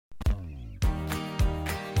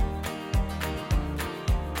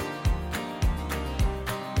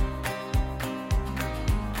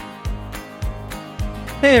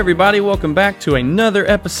Hey everybody, welcome back to another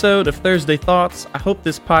episode of Thursday Thoughts. I hope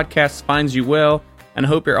this podcast finds you well, and I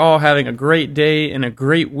hope you're all having a great day and a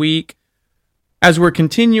great week. As we're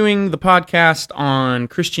continuing the podcast on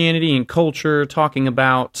Christianity and culture, talking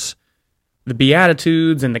about the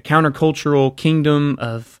Beatitudes and the countercultural kingdom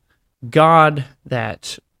of God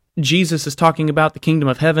that Jesus is talking about, the kingdom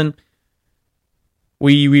of heaven,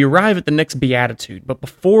 we arrive at the next Beatitude. But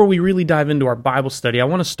before we really dive into our Bible study, I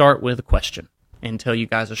want to start with a question and tell you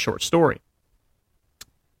guys a short story.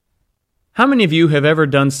 How many of you have ever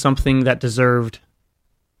done something that deserved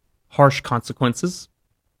harsh consequences?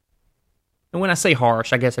 And when I say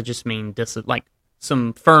harsh, I guess I just mean like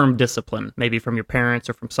some firm discipline, maybe from your parents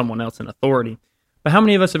or from someone else in authority. But how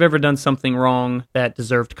many of us have ever done something wrong that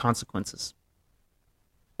deserved consequences?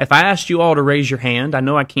 If I asked you all to raise your hand, I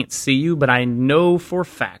know I can't see you, but I know for a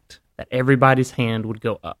fact that everybody's hand would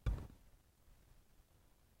go up.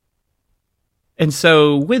 And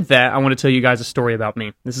so with that, I want to tell you guys a story about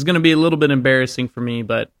me. This is going to be a little bit embarrassing for me,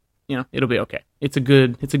 but it'll be okay. It's a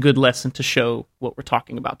good lesson to show what we're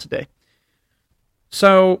talking about today.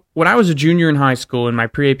 So when I was a junior in high school in my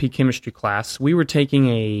pre-AP chemistry class, we were taking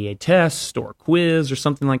a test or a quiz or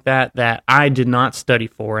something like that I did not study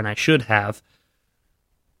for and I should have.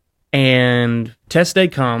 And test day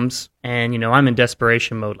comes, and I'm in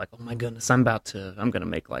desperation mode, like, oh my goodness, I'm going to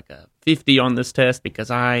make like a 50 on this test because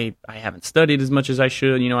I haven't studied as much as I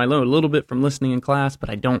should. I learned a little bit from listening in class, but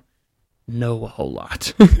I don't know a whole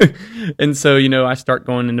lot. And so, I start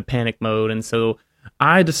going into panic mode, and so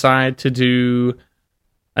I decide to do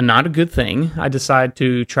not a good thing. I decide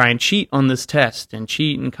to try and cheat on this test, and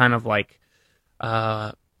cheat and kind of like,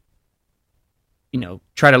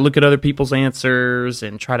 try to look at other people's answers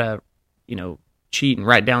and try to, cheat and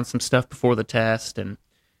write down some stuff before the test and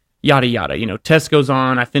yada yada. Test goes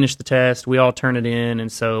on, I finish the test, we all turn it in,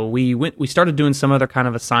 and so we started doing some other kind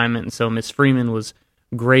of assignment, and so Miss Freeman was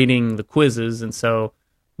grading the quizzes, and so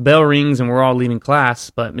bell rings and we're all leaving class,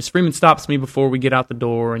 but Miss Freeman stops me before we get out the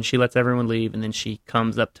door, and she lets everyone leave, and then she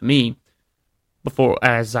comes up to me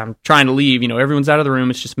as I'm trying to leave. Everyone's out of the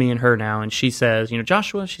room, it's just me and her now, and she says,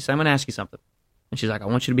 Joshua, she said, I'm going to ask you something. And she's like, I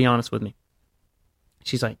want you to be honest with me.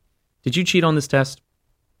 She's like, did you cheat on this test?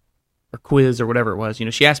 Or quiz or whatever it was.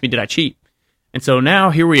 She asked me, did I cheat? And so now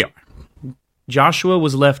here we are. Joshua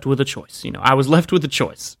was left with a choice. I was left with a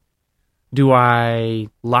choice. Do I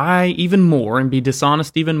lie even more and be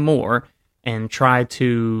dishonest even more and try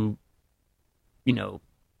to,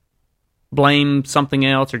 blame something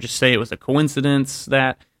else or just say it was a coincidence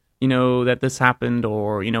that, that this happened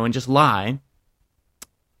or, and just lie?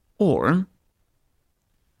 Or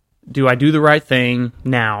do I do the right thing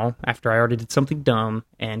now, after I already did something dumb,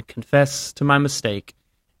 and confess to my mistake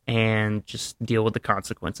and just deal with the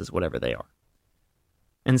consequences, whatever they are?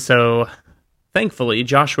 And so, thankfully,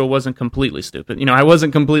 Joshua wasn't completely stupid. I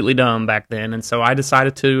wasn't completely dumb back then, and so I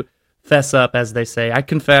decided to fess up, as they say. I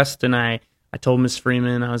confessed, and I told Miss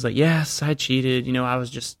Freeman, I was like, yes, I cheated. I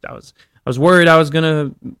was worried I was going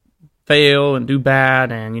to fail and do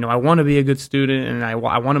bad, and, I want to be a good student, and I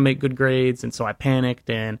want to make good grades, and so I panicked,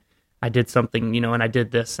 and I did something, and I did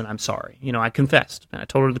this, and I'm sorry. I confessed, and I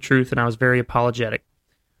told her the truth, and I was very apologetic.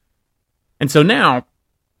 And so now,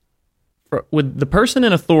 with the person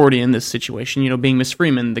in authority in this situation, being Miss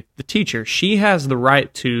Freeman, the teacher, she has the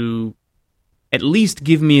right to at least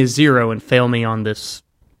give me a 0 and fail me on this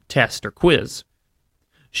test or quiz.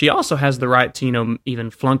 She also has the right to, even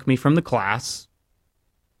flunk me from the class.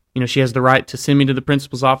 She has the right to send me to the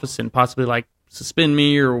principal's office and possibly, suspend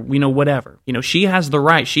me or, whatever. She has the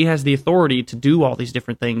right, she has the authority to do all these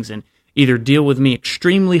different things and either deal with me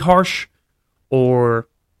extremely harsh or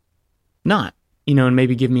not, and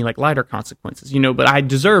maybe give me, lighter consequences, but I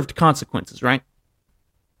deserved consequences, right?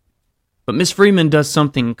 But Miss Freeman does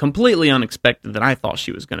something completely unexpected that I thought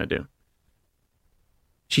she was going to do.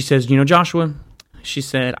 She says, Joshua, she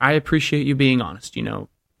said, I appreciate you being honest, and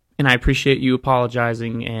I appreciate you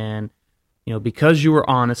apologizing, and, because you were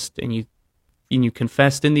honest and you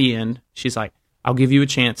confessed in the end, she's like, I'll give you a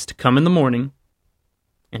chance to come in the morning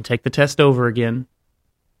and take the test over again,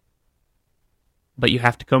 but you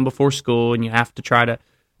have to come before school, and you have to try to,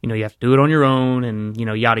 you have to do it on your own, and,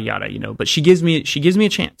 yada, yada, but she gives me a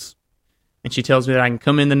chance, and she tells me that I can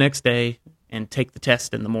come in the next day and take the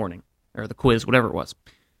test in the morning, or the quiz, whatever it was.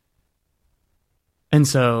 And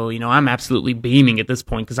so, I'm absolutely beaming at this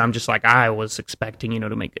point, because I'm just like, I was expecting,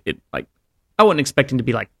 to make it, I wasn't expecting to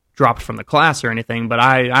be, dropped from the class or anything, but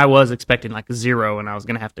I was expecting a 0, and I was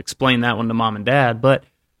going to have to explain that one to mom and dad, but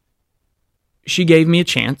she gave me a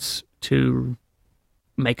chance to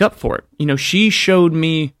make up for it. She showed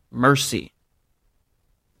me mercy.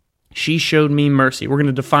 She showed me mercy. We're going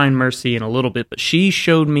to define mercy in a little bit, but she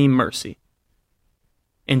showed me mercy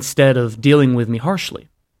instead of dealing with me harshly.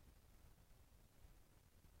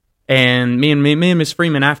 And me and Miss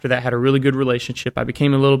Freeman after that had a really good relationship. I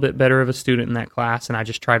became a little bit better of a student in that class, and I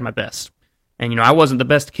just tried my best. And, I wasn't the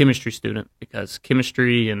best chemistry student because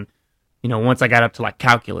chemistry and, once I got up to like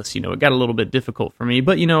calculus, it got a little bit difficult for me.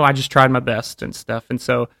 But, I just tried my best and stuff.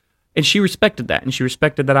 And she respected that. And she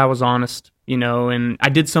respected that I was honest, and I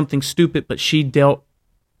did something stupid, but she dealt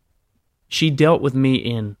with me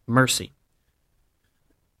in mercy.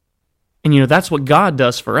 And, that's what God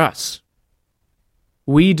does for us.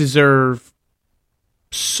 We deserve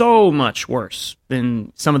so much worse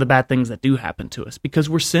than some of the bad things that do happen to us because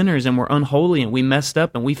we're sinners and we're unholy and we messed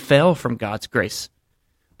up and we fell from God's grace.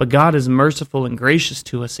 But God is merciful and gracious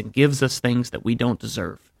to us and gives us things that we don't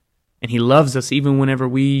deserve. And He loves us even whenever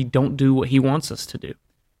we don't do what He wants us to do.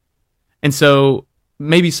 And so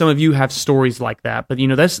maybe some of you have stories like that, but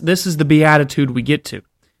this is the beatitude we get to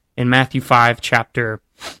in Matthew 5, chapter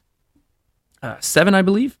 7, I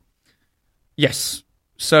believe. Yes.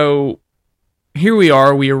 So here we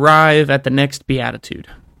are, we arrive at the next beatitude.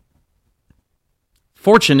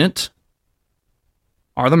 Fortunate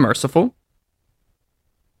are the merciful.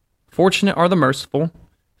 Fortunate are the merciful,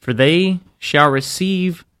 for they shall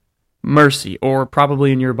receive mercy. Or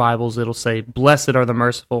probably in your Bibles it'll say, blessed are the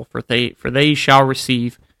merciful, for they shall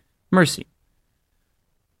receive mercy.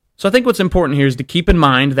 So I think what's important here is to keep in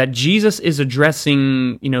mind that Jesus is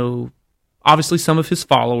addressing, obviously some of His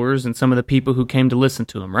followers and some of the people who came to listen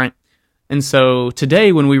to Him, right? And so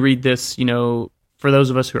today when we read this, for those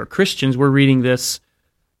of us who are Christians, we're reading this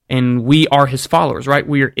and we are His followers, right?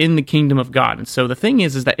 We are in the kingdom of God. And so the thing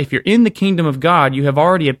is that if you're in the kingdom of God, you have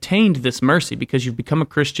already obtained this mercy because you've become a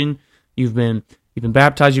Christian, you've been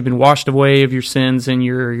baptized, you've been washed away of your sins, and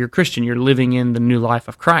you're Christian. You're living in the new life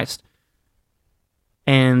of Christ.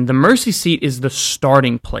 And the mercy seat is the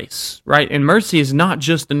starting place, right? And mercy is not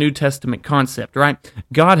just a New Testament concept, right?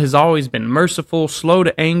 God has always been merciful, slow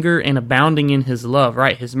to anger, and abounding in His love,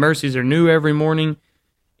 right? His mercies are new every morning.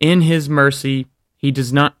 In His mercy, He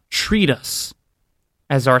does not treat us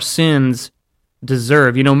as our sins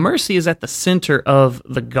deserve. Mercy is at the center of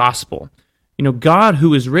the gospel. God,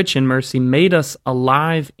 who is rich in mercy, made us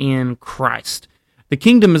alive in Christ. The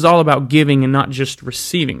kingdom is all about giving and not just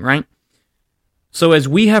receiving, right? So as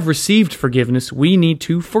we have received forgiveness, we need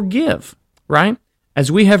to forgive, right?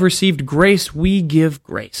 As we have received grace, we give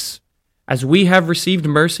grace. As we have received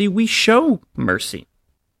mercy, we show mercy.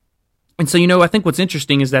 And so, I think what's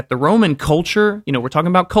interesting is that the Roman culture, we're talking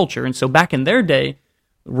about culture, and so back in their day,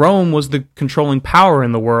 Rome was the controlling power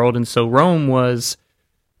in the world, and so Rome was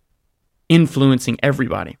influencing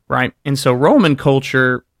everybody, right? And so Roman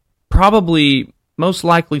culture probably most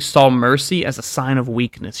likely saw mercy as a sign of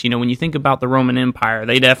weakness. When you think about the Roman Empire,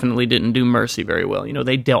 they definitely didn't do mercy very well.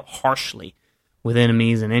 They dealt harshly with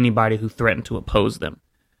enemies and anybody who threatened to oppose them.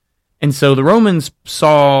 And so the Roman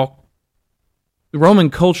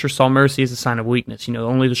culture saw mercy as a sign of weakness.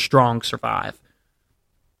 Only the strong survive.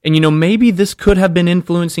 And maybe this could have been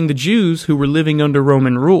influencing the Jews who were living under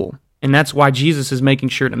Roman rule. And that's why Jesus is making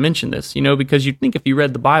sure to mention this, because you'd think if you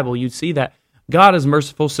read the Bible, you'd see that God is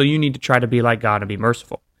merciful, so you need to try to be like God and be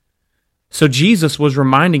merciful. So Jesus was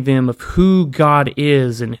reminding them of who God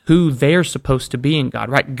is and who they're supposed to be in God,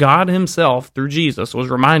 right? God Himself, through Jesus, was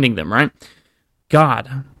reminding them, right?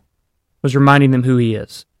 God was reminding them who He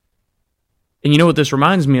is. And you know what this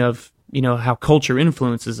reminds me of? How culture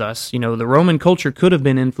influences us. The Roman culture could have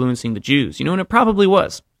been influencing the Jews, and it probably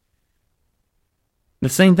was. The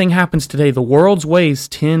same thing happens today. The world's ways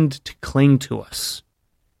tend to cling to us.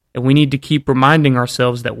 And we need to keep reminding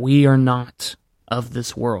ourselves that we are not of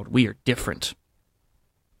this world. We are different.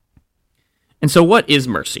 And so what is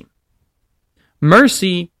mercy?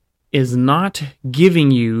 Mercy is not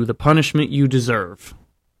giving you the punishment you deserve.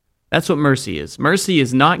 That's what mercy is. Mercy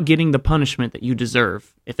is not getting the punishment that you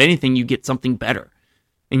deserve. If anything, you get something better.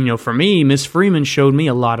 And, for me, Miss Freeman showed me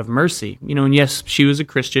a lot of mercy. And yes, she was a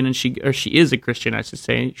Christian, and she is a Christian, I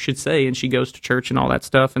should say, and she goes to church and all that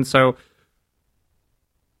stuff. And so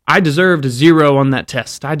I deserved a 0 on that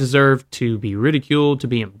test. I deserved to be ridiculed, to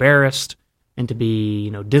be embarrassed, and to be,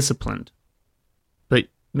 disciplined. But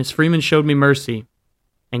Miss Freeman showed me mercy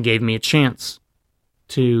and gave me a chance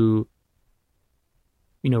to,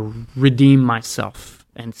 redeem myself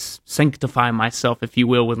and sanctify myself, if you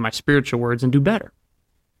will, with my spiritual words and do better.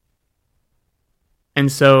 And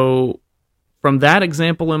so from that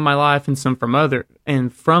example in my life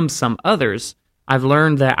and from some others, I've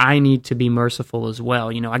learned that I need to be merciful as well.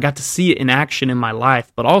 I got to see it in action in my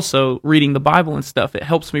life, but also reading the Bible and stuff, it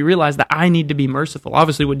helps me realize that I need to be merciful.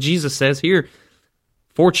 Obviously, what Jesus says here,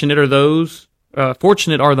 fortunate are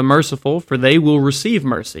the merciful, for they will receive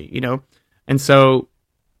mercy, And so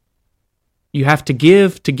you have to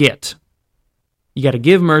give to get. You got to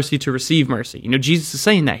give mercy to receive mercy. Jesus is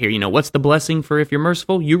saying that here. What's the blessing for if you're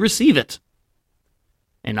merciful? You receive it.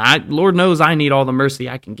 And Lord knows I need all the mercy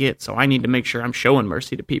I can get, so I need to make sure I'm showing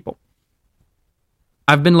mercy to people.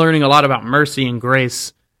 I've been learning a lot about mercy and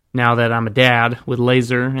grace now that I'm a dad with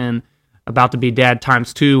Laser and about to be dad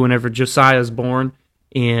times 2 whenever Josiah is born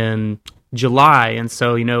in July. And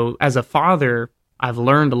so, as a father, I've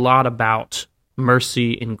learned a lot about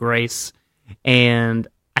mercy and grace. And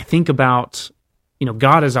I think about,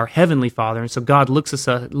 God is our heavenly Father, and so God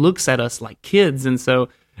looks at us like kids. And so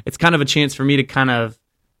it's kind of a chance for me to kind of,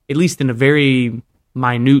 at least in a very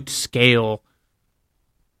minute scale,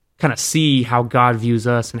 kind of see how God views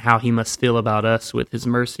us and how he must feel about us with his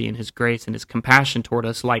mercy and his grace and his compassion toward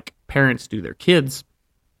us like parents do their kids.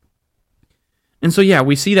 And so,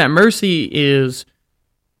 we see that mercy is,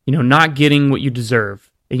 not getting what you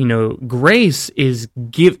deserve. Grace is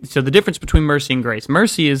so the difference between mercy and grace.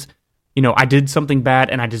 Mercy is, I did something bad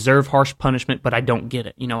and I deserve harsh punishment, but I don't get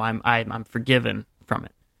it. I'm forgiven from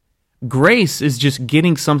it. Grace is just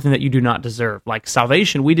getting something that you do not deserve. Like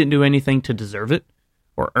salvation, we didn't do anything to deserve it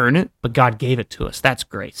or earn it, but God gave it to us. That's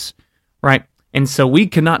grace, right? And so we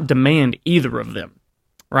cannot demand either of them,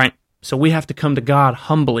 right? So we have to come to God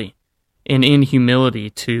humbly and in humility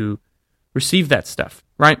to receive that stuff,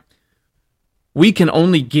 right? We can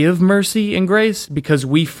only give mercy and grace because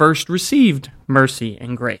we first received mercy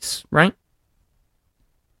and grace, right?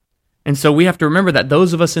 And so we have to remember that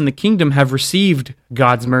those of us in the kingdom have received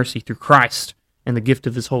God's mercy through Christ and the gift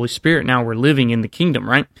of his Holy Spirit. Now we're living in the kingdom,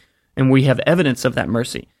 right? And we have evidence of that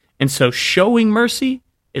mercy. And so showing mercy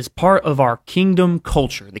is part of our kingdom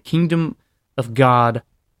culture, the kingdom of God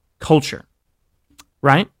culture,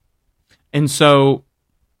 right? And so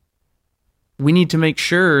we need to make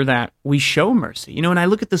sure that we show mercy. And I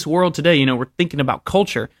look at this world today, we're thinking about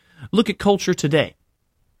culture. Look at culture today.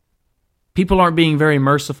 People aren't being very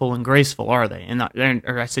merciful and graceful, are they?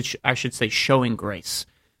 I should say showing grace.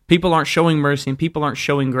 People aren't showing mercy and people aren't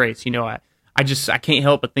showing grace. I can't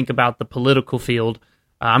help but think about the political field.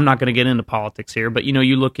 I'm not going to get into politics here, but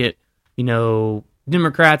you look at,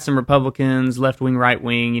 Democrats and Republicans, left wing, right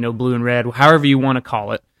wing, blue and red, however you want to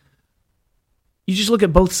call it. You just look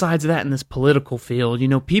at both sides of that in this political field.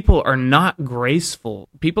 People are not graceful.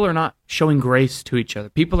 People are not showing grace to each other.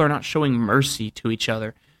 People are not showing mercy to each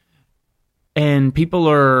other. And people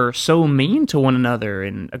are so mean to one another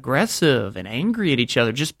and aggressive and angry at each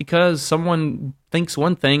other just because someone thinks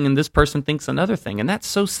one thing and this person thinks another thing. And that's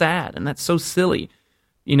so sad and that's so silly.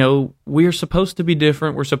 We're supposed to be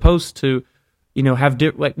different. We're supposed to, have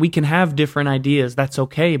we can have different ideas. That's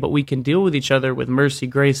okay, but we can deal with each other with mercy,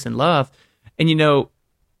 grace, and love. And,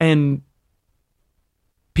 and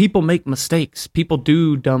people make mistakes. People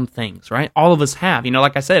do dumb things, right? All of us have.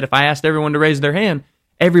 Like I said, if I asked everyone to raise their hand,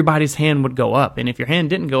 everybody's hand would go up. And if your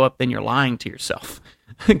hand didn't go up, then you're lying to yourself.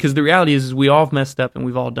 Because the reality is we all messed up and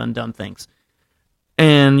we've all done dumb things.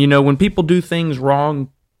 And, when people do things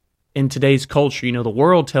wrong in today's culture, the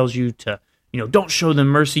world tells you to, don't show them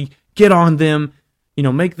mercy, get on them,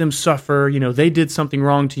 make them suffer. They did something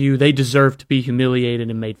wrong to you. They deserve to be humiliated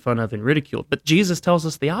and made fun of and ridiculed. But Jesus tells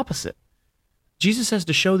us the opposite. Jesus says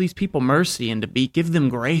to show these people mercy and to give them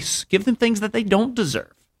grace, give them things that they don't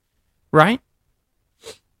deserve, right?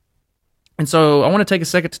 And so I want to take a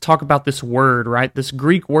second to talk about this word, right? This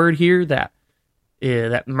Greek word here that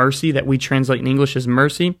mercy that we translate in English as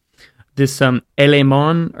mercy. This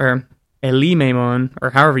eleimon or elimemon or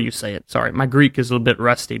however you say it. Sorry, my Greek is a little bit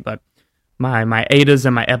rusty, but my etas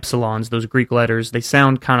and my epsilons, those Greek letters, they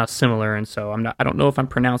sound kind of similar, and so I don't know if I'm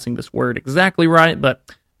pronouncing this word exactly right, but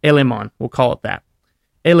eleimon, we'll call it that.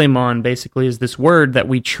 Eleimon basically is this word that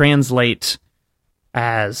we translate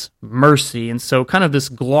as mercy, and so kind of this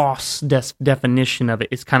gloss definition of it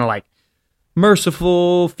is kind of like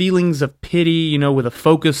merciful, feelings of pity, with a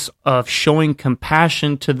focus of showing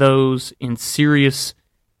compassion to those in serious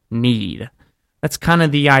need. That's kind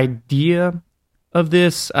of the idea of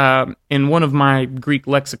this. In one of my Greek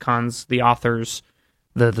lexicons, the authors,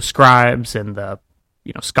 the scribes and the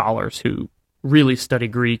scholars who really study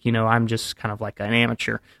Greek, I'm just kind of like an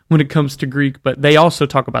amateur when it comes to Greek, but they also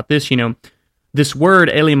talk about this, this word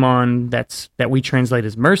eleimon that we translate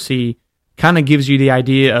as mercy kind of gives you the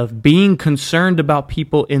idea of being concerned about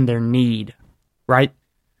people in their need, right?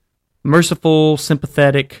 Merciful,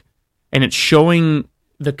 sympathetic, and it's showing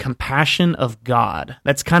the compassion of God.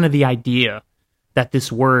 That's kind of the idea that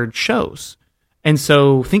this word shows. And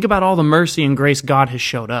so think about all the mercy and grace God has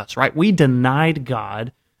showed us, right? We denied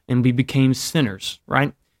God and we became sinners,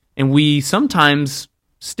 right? And we sometimes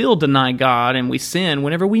still deny God and we sin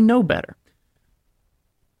whenever we know better.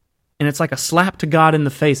 And it's like a slap to God in the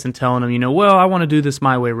face and telling him, well, I want to do this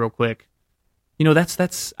my way real quick.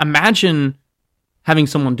 That's imagine having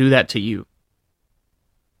someone do that to you.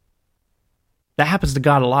 That happens to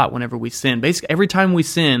God a lot whenever we sin. Basically, every time we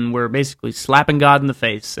sin, we're basically slapping God in the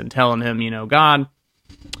face and telling him, God,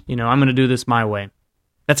 I'm going to do this my way.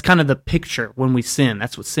 That's kind of the picture when we sin.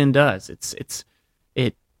 That's what sin does.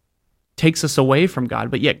 It takes us away from God,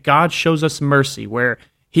 but yet God shows us mercy where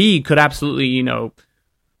he could absolutely,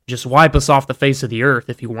 just wipe us off the face of the earth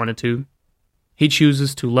if he wanted to. He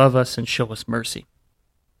chooses to love us and show us mercy.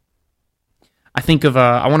 I think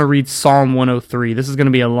I want to read Psalm 103. This is going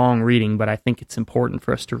to be a long reading, but I think it's important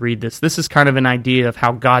for us to read this. This is kind of an idea of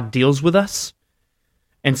how God deals with us.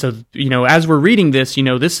 And so, as we're reading this,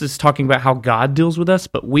 this is talking about how God deals with us,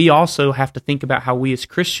 but we also have to think about how we as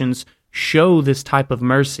Christians show this type of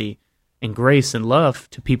mercy and grace and love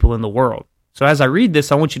to people in the world. So as I read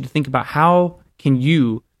this, I want you to think about how can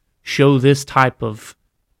you show this type of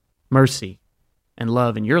mercy and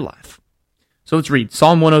love in your life. So let's read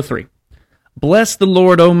Psalm 103. Bless the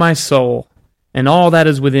Lord, O my soul, and all that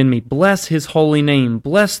is within me. Bless his holy name.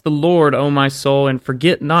 Bless the Lord, O my soul, and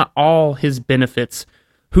forget not all his benefits,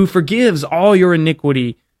 who forgives all your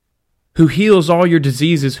iniquity, who heals all your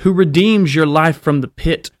diseases, who redeems your life from the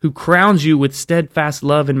pit, who crowns you with steadfast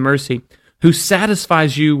love and mercy, who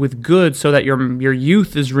satisfies you with good so that your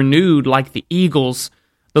youth is renewed like the eagles.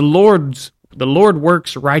 The Lord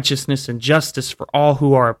works righteousness and justice for all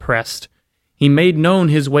who are oppressed. He made known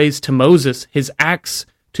his ways to Moses, his acts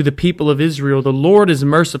to the people of Israel. The Lord is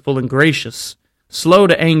merciful and gracious, slow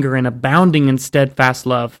to anger and abounding in steadfast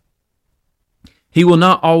love. He will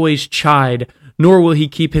not always chide, nor will he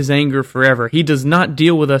keep his anger forever. He does not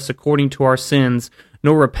deal with us according to our sins,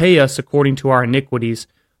 nor repay us according to our iniquities.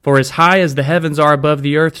 For as high as the heavens are above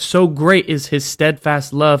the earth, so great is his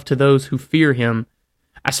steadfast love to those who fear him.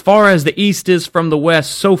 As far as the east is from the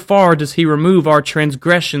west, so far does he remove our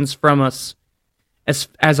transgressions from us.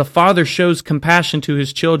 As a father shows compassion to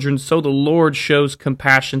his children, so the Lord shows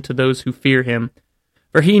compassion to those who fear him.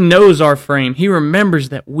 For he knows our frame. He remembers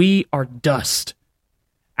that we are dust.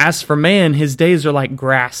 As for man, his days are like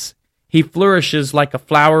grass. He flourishes like a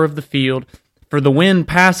flower of the field, for the wind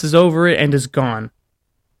passes over it and is gone,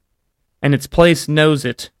 and its place knows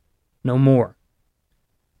it no more.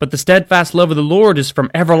 But the steadfast love of the Lord is from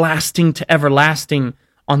everlasting to everlasting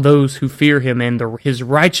on those who fear him, and his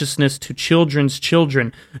righteousness to children's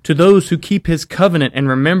children, to those who keep his covenant and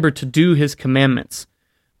remember to do his commandments.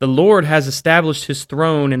 The Lord has established his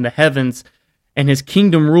throne in the heavens, and his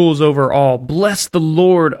kingdom rules over all. Bless the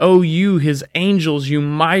Lord, O you, his angels, you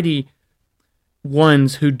mighty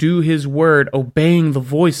ones who do his word, obeying the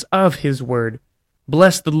voice of his word.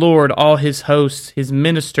 Bless the Lord, all his hosts, his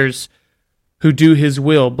ministers who do his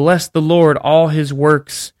will. Bless the Lord, all his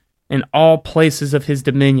works, in all places of his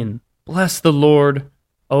dominion. Bless the Lord,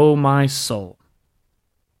 O my soul.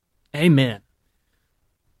 Amen.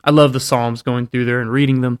 I love the Psalms, going through there and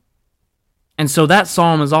reading them. And so that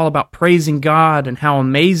psalm is all about praising God and how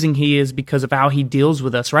amazing he is because of how he deals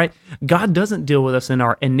with us, right? God doesn't deal with us in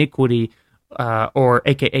our iniquity, or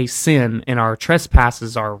aka sin, in our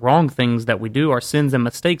trespasses, our wrong things that we do, our sins and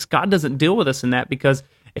mistakes. God doesn't deal with us in that, because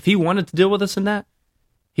if he wanted to deal with us in that,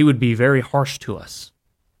 he would be very harsh to us,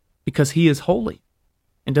 because he is holy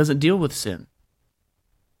and doesn't deal with sin.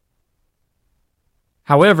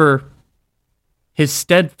 However, his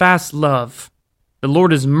steadfast love, the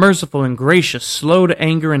Lord is merciful and gracious, slow to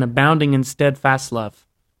anger and abounding in steadfast love.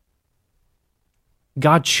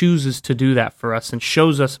 God chooses to do that for us and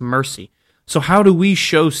shows us mercy. So how do we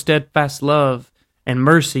show steadfast love and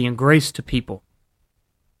mercy and grace to people?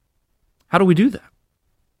 How do we do that?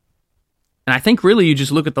 And I think really you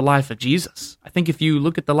just look at the life of Jesus. I think if you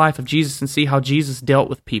look at the life of Jesus and see how Jesus dealt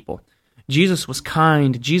with people, Jesus was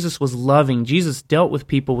kind, Jesus was loving, Jesus dealt with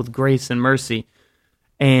people with grace and mercy,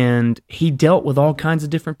 and he dealt with all kinds of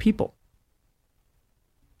different people.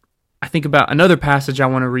 I think about another passage I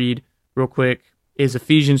want to read real quick is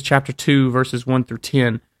Ephesians chapter 2, verses 1 through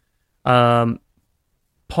 10.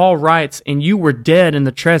 Paul writes, "And you were dead in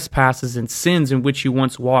the trespasses and sins in which you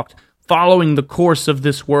once walked, following the course of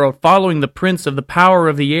this world, following the prince of the power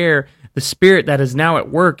of the air, the spirit that is now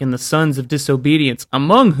at work in the sons of disobedience,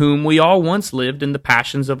 among whom we all once lived in the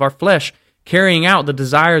passions of our flesh, carrying out the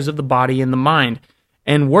desires of the body and the mind,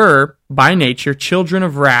 and were, by nature, children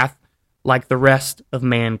of wrath, like the rest of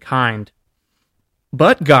mankind.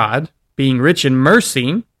 But God, being rich in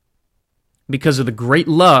mercy, because of the great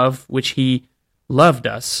love which he loved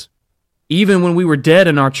us, even when we were dead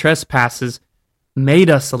in our trespasses, made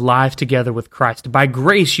us alive together with Christ. By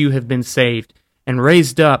grace you have been saved, and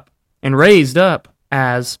raised up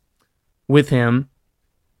as with him,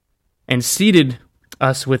 and seated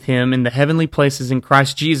us with him in the heavenly places in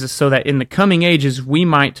Christ Jesus, so that in the coming ages he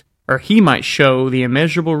might show the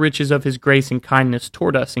immeasurable riches of his grace and kindness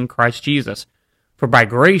toward us in Christ Jesus. For by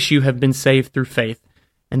grace you have been saved through faith,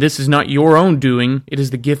 and this is not your own doing, it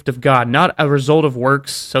is the gift of God, not a result of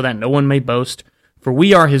works, so that no one may boast. For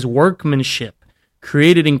we are his workmanship,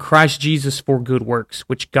 created in Christ Jesus for good works,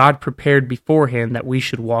 which God prepared beforehand that we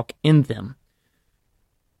should walk in them.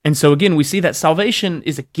 And so again, we see that salvation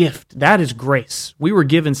is a gift. That is grace. We were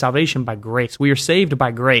given salvation by grace. We are saved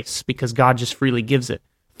by grace because God just freely gives it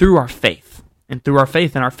through our faith. And our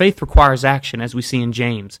faith requires action, as we see in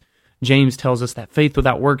James. James tells us that faith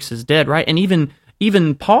without works is dead, right? And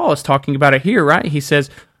even Paul is talking about it here, right? He says,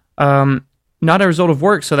 not a result of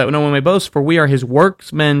works, so that no one may boast, for we are his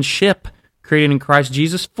workmanship, created in Christ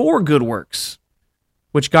Jesus for good works,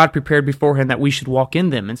 which God prepared beforehand that we should walk in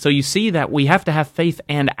them. And so you see that we have to have faith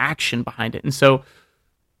and action behind it. And so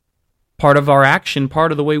part of our action,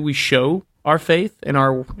 part of the way we show our faith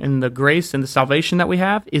and the grace and the salvation that we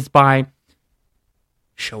have is by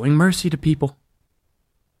showing mercy to people.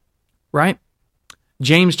 Right?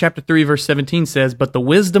 James chapter 3 verse 17 says, "But the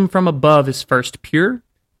wisdom from above is first pure,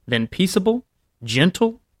 then peaceable,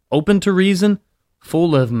 gentle, open to reason,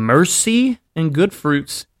 full of mercy and good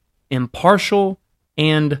fruits, impartial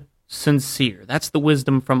and sincere." That's the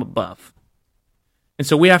wisdom from above. And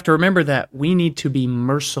so we have to remember that we need to be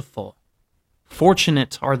merciful.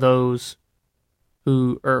 Fortunate are the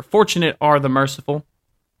merciful,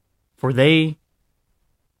 for they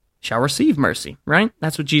shall receive mercy, right?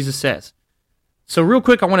 That's what Jesus says. So real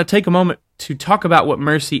quick, I want to take a moment to talk about what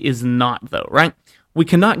mercy is not, though, right? We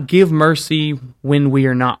cannot give mercy when we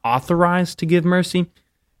are not authorized to give mercy.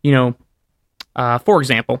 For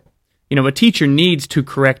example, a teacher needs to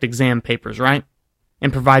correct exam papers, right?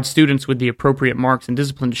 And provide students with the appropriate marks and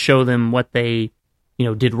discipline to show them what they,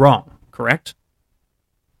 did wrong, correct?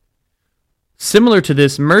 Similar to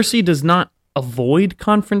this, mercy does not avoid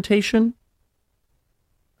confrontation.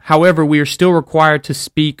 However, we are still required to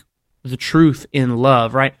speak the truth in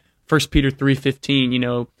love, right? 1 Peter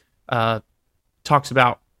 3:15, talks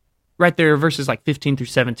about, right there, verses like 15 through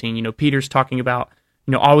 17, Peter's talking about,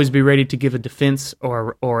 always be ready to give a defense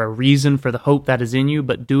or a reason for the hope that is in you,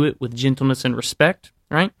 but do it with gentleness and respect,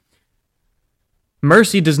 right?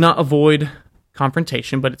 Mercy does not avoid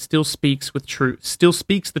confrontation, but it still speaks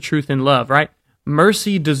the truth in love, right?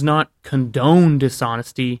 Mercy does not condone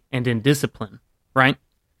dishonesty and indiscipline, right?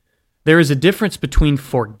 There is a difference between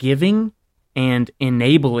forgiving and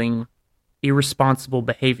enabling irresponsible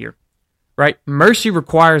behavior, right? Mercy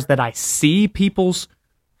requires that I see people's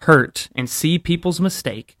hurt and see people's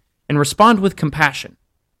mistake and respond with compassion,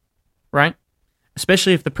 right?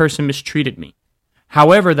 Especially if the person mistreated me.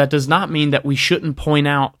 However, that does not mean that we shouldn't point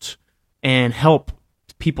out and help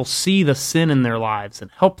people see the sin in their lives and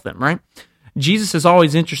help them, right? Jesus is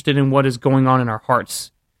always interested in what is going on in our hearts.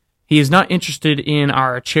 He is not interested in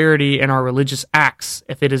our charity and our religious acts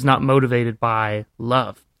if it is not motivated by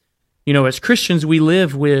love. As Christians, we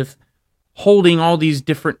live with holding all these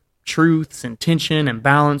different truths and tension and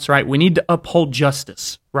balance, right? We need to uphold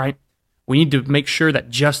justice, right? We need to make sure that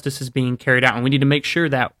justice is being carried out, and we need to make sure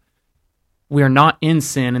that we are not in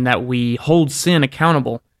sin and that we hold sin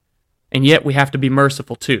accountable, and yet we have to be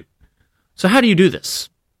merciful too. So how do you do this?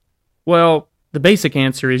 Well, the basic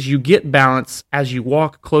answer is you get balance as you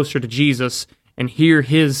walk closer to Jesus and hear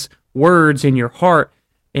his words in your heart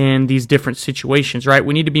in these different situations, right?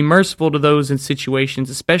 We need to be merciful to those in situations,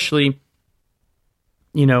 especially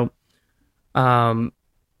whenever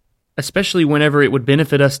it would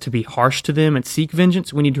benefit us to be harsh to them and seek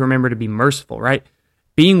vengeance. We need to remember to be merciful, right?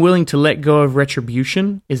 Being willing to let go of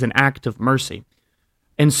retribution is an act of mercy.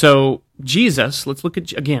 And so Jesus, let's look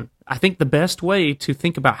at, again, I think the best way to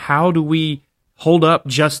think about how do we hold up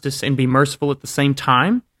justice and be merciful at the same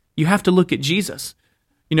time, you have to look at Jesus.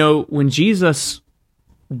 When Jesus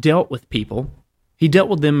dealt with people, he dealt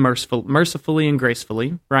with them mercifully and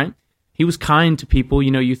gracefully, right? He was kind to people.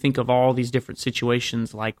 You think of all these different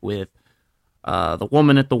situations like with the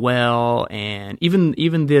woman at the well and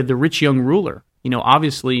even the rich young ruler.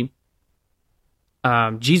 Obviously,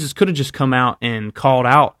 Jesus could have just come out and called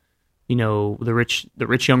out, the rich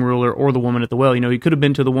young ruler or the woman at the well. He could have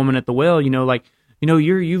been to the woman at the well,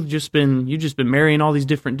 you've just been marrying all these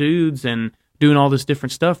different dudes and doing all this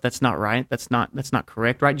different stuff, that's not right. That's not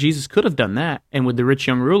correct, right? Jesus could have done that. And with the rich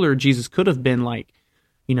young ruler, Jesus could have been like,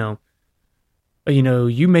 you know,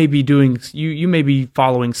 you may be doing, you may be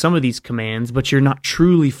following some of these commands, but you're not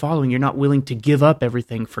truly following. You're not willing to give up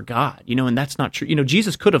everything for God, and that's not true.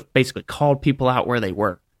 Jesus could have basically called people out where they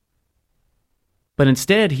were. But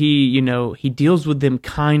instead, he deals with them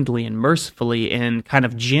kindly and mercifully and kind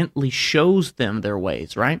of gently shows them their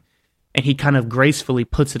ways, right? And he kind of gracefully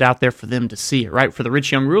puts it out there for them to see it, right? For the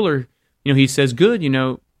rich young ruler, he says, good,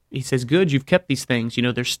 good, you've kept these things.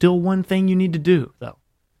 There's still one thing you need to do, though.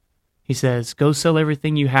 He says, go sell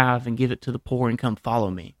everything you have and give it to the poor and come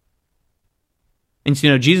follow me. And,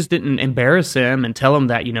 Jesus didn't embarrass him and tell him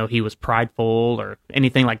that, he was prideful or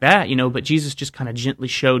anything like that, but Jesus just kind of gently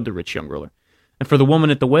showed the rich young ruler. And for the woman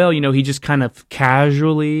at the well, he just kind of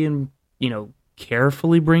casually and,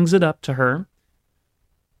 carefully brings it up to her.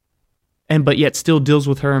 But yet still deals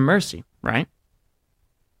with her in mercy, right?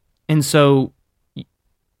 And so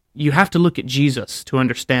you have to look at Jesus to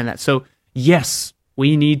understand that. So, yes,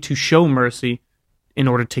 we need to show mercy in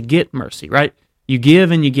order to get mercy, right? You give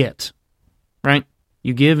and you get, right?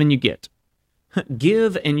 You give and you get.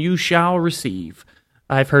 Give and you shall receive.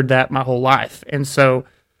 I've heard that my whole life. And so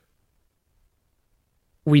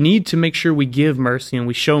we need to make sure we give mercy and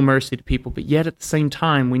we show mercy to people, but yet at the same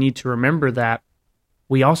time, we need to remember that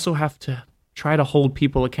we also have to try to hold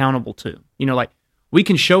people accountable too. We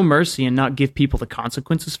can show mercy and not give people the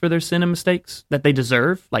consequences for their sin and mistakes that they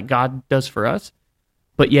deserve, like God does for us.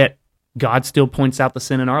 But yet, God still points out the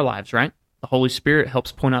sin in our lives, right? The Holy Spirit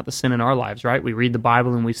helps point out the sin in our lives, right? We read the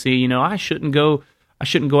Bible and we see, I shouldn't go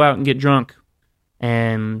out and get drunk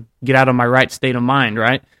and get out of my right state of mind,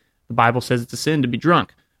 right? The Bible says it's a sin to be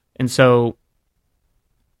drunk. And so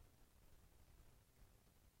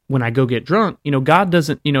when I go get drunk, God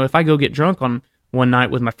doesn't, if I go get drunk on one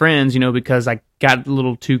night with my friends, because I got a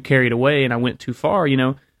little too carried away and I went too far,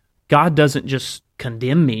 God doesn't just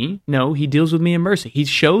condemn me. No, he deals with me in mercy. He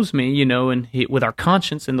shows me, and with our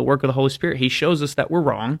conscience and the work of the Holy Spirit, he shows us that we're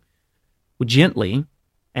wrong gently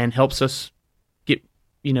and helps us get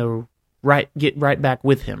right back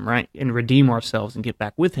with him, right? And redeem ourselves and get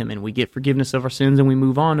back with him. And we get forgiveness of our sins and we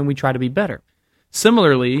move on and we try to be better.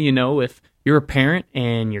 Similarly, if you're a parent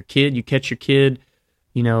and you catch your kid,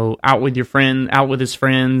 out with his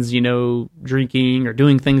friends, drinking or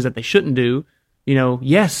doing things that they shouldn't do,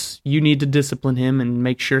 yes, you need to discipline him and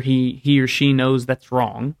make sure he or she knows that's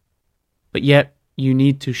wrong. But yet, you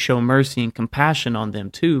need to show mercy and compassion on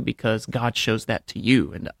them too, because God shows that to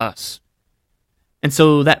you and to us. And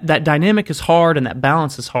so that dynamic is hard and that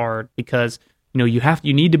balance is hard because,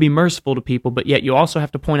 you need to be merciful to people, but yet you also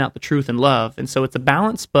have to point out the truth and love. And so it's a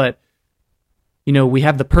balance, but we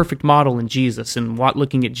have the perfect model in Jesus and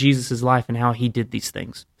looking at Jesus' life and how he did these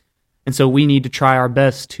things. And so we need to try our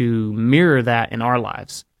best to mirror that in our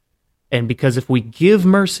lives. And because if we give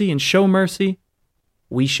mercy and show mercy,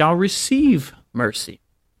 we shall receive mercy.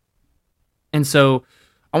 And so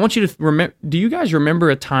I want you to remember, do you guys remember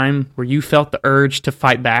a time where you felt the urge to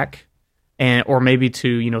fight back? Or maybe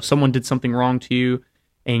to, someone did something wrong to you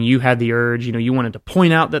and you had the urge, you wanted to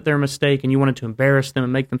point out that they're a mistake and you wanted to embarrass them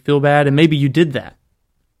and make them feel bad, and maybe you did that.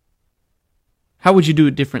 How would you do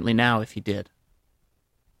it differently now if you did?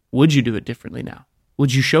 Would you do it differently now?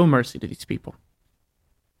 Would you show mercy to these people?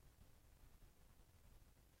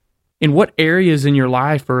 In what areas in your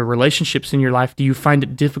life or relationships in your life do you find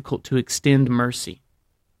it difficult to extend mercy?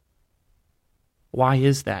 Why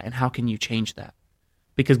is that, and how can you change that?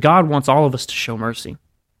 Because God wants all of us to show mercy.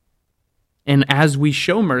 And as we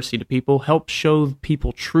show mercy to people, help show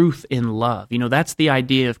people truth in love. That's the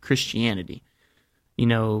idea of Christianity.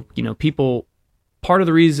 People, part of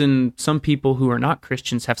the reason some people who are not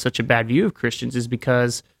Christians have such a bad view of Christians is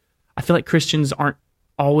because I feel like Christians aren't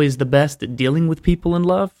always the best at dealing with people in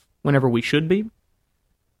love whenever we should be.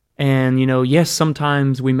 And, yes,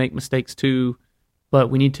 sometimes we make mistakes too, but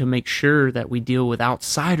we need to make sure that we deal with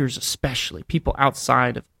outsiders, especially people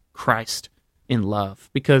outside of Christ, in love.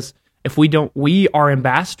 Because if we don't, we are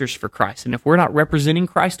ambassadors for Christ. And if we're not representing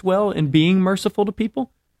Christ well and being merciful to people,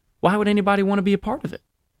 why would anybody want to be a part of it?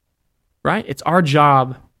 Right? It's our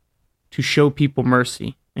job to show people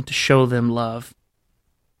mercy and to show them love.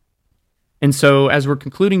 And so as we're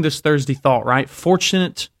concluding this Thursday thought, right?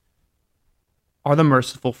 Fortunate are the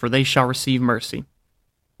merciful, for they shall receive mercy.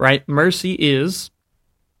 Right? Mercy is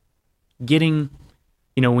getting,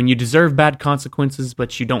 when you deserve bad consequences,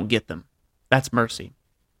 but you don't get them. That's mercy.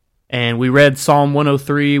 And we read Psalm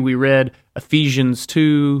 103, we read Ephesians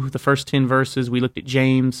 2, the first 10 verses, we looked at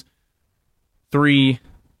James 3,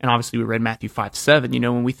 and obviously we read Matthew 5:7.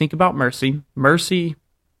 When we think about mercy, mercy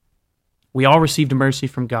We all received mercy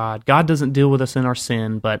from God. God doesn't deal with us in our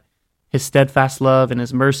sin, but His steadfast love and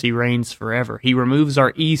His mercy reigns forever. He removes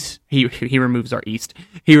our He removes our east.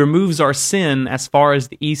 He removes our sin as far as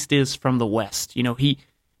the east is from the west.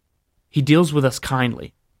 He deals with us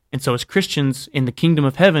kindly. And so as Christians in the kingdom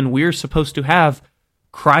of heaven, we're supposed to have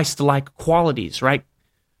Christ-like qualities, right?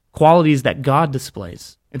 Qualities that God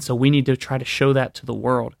displays. And so we need to try to show that to the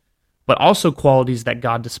world. But also qualities that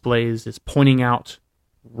God displays is pointing out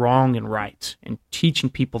wrong and right and teaching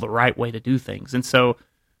people the right way to do things. And so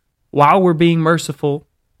while we're being merciful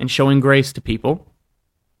and showing grace to people,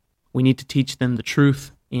 we need to teach them the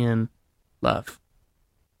truth in love.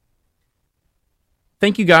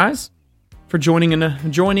 Thank you guys for joining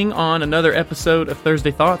on another episode of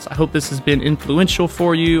Thursday Thoughts. I hope this has been influential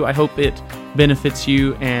for you. I hope it benefits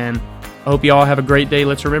you, and I hope you all have a great day.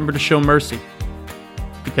 Let's remember to show mercy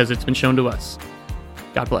because it's been shown to us.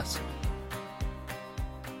 God bless.